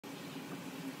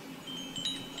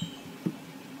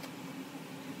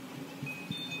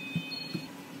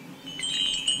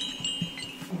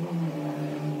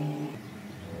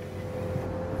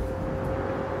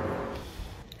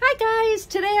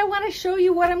want to show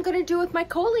you what I'm going to do with my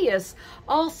coleus.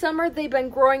 All summer they've been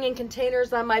growing in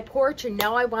containers on my porch, and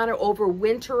now I want to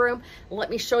overwinter them. Let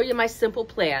me show you my simple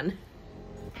plan.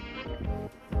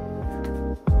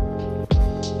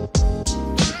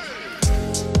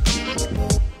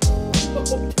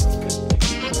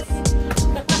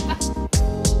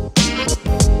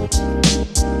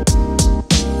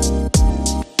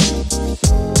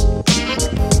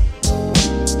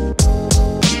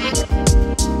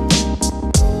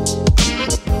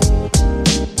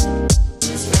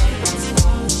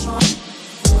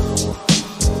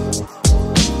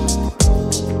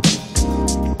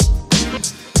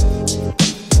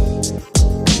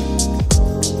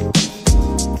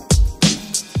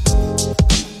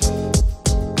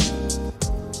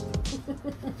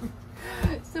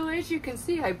 So as you can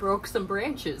see, I broke some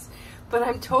branches, but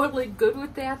I'm totally good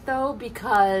with that though,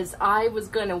 because I was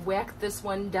gonna whack this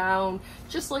one down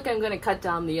just like I'm gonna cut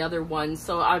down the other one.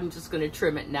 So I'm just gonna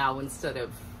trim it now instead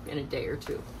of in a day or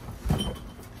two.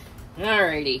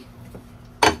 Alrighty.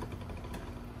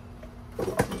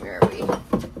 Where are we?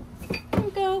 There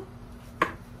we go.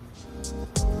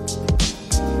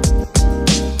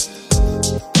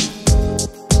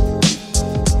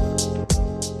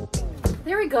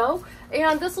 There we go.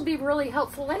 And this will be really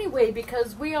helpful anyway,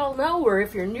 because we all know, or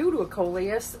if you're new to a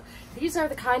coleus, these are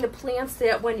the kind of plants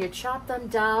that when you chop them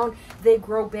down, they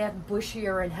grow back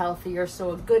bushier and healthier.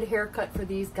 So a good haircut for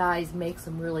these guys makes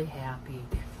them really happy.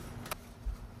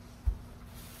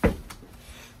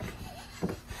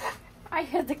 I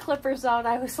had the clippers out.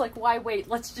 I was like, why wait?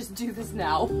 Let's just do this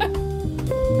now.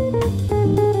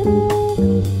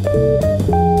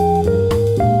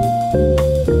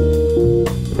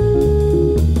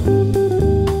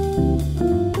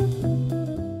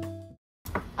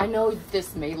 I know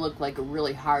this may look like a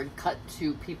really hard cut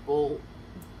to people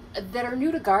that are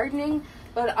new to gardening,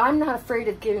 but I'm not afraid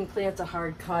of giving plants a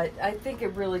hard cut. I think it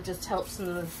really just helps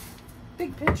in the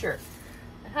big picture.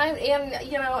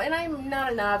 And I'm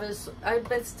not a novice. I've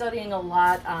been studying a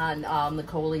lot on the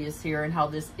coleus here and how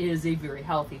this is a very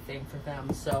healthy thing for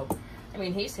them. So, I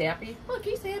mean, he's happy. Look,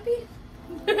 he's happy.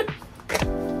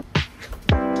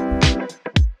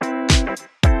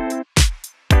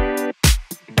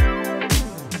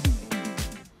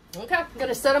 Okay, I'm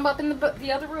gonna set them up in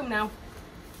the other room now.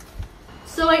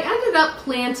 So I ended up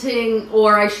planting,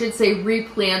 or I should say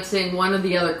replanting, one of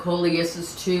the other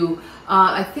coleuses to,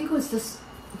 I think it was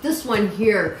this one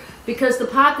here, because the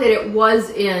pot that it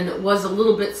was in was a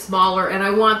little bit smaller, and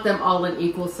I want them all in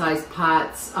equal sized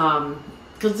pots,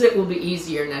 because it will be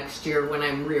easier next year when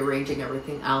I'm rearranging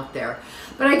everything out there.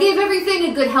 But I gave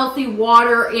everything a good healthy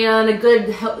water and a good,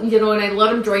 and I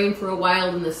let them drain for a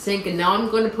while in the sink, and now I'm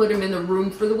going to put them in the room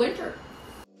for the winter.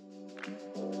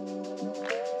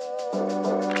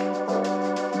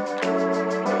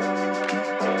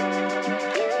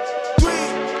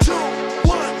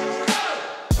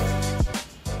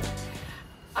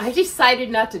 I decided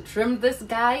not to trim this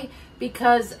guy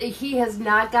because he has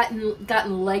not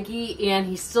gotten leggy, and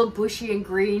he's still bushy and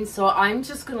green, so I'm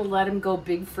just going to let him go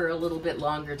big for a little bit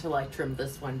longer till I trim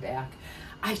this one back.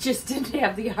 I just didn't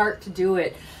have the heart to do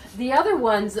it. The other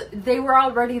ones, they were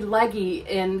already leggy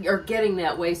and are getting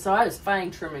that way, so I was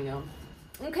fine trimming them.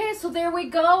 Okay, so there we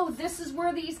go. This is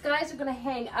where these guys are going to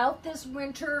hang out this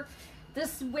winter.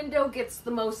 This window gets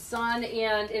the most sun,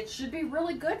 and it should be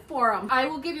really good for them. I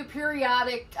will give you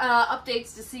periodic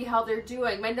updates to see how they're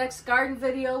doing. My next garden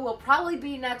video will probably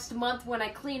be next month when I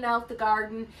clean out the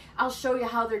garden. I'll show you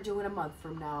how they're doing a month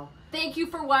from now. Thank you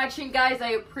for watching, guys. I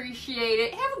appreciate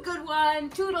it. Have a good one.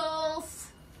 Toodles!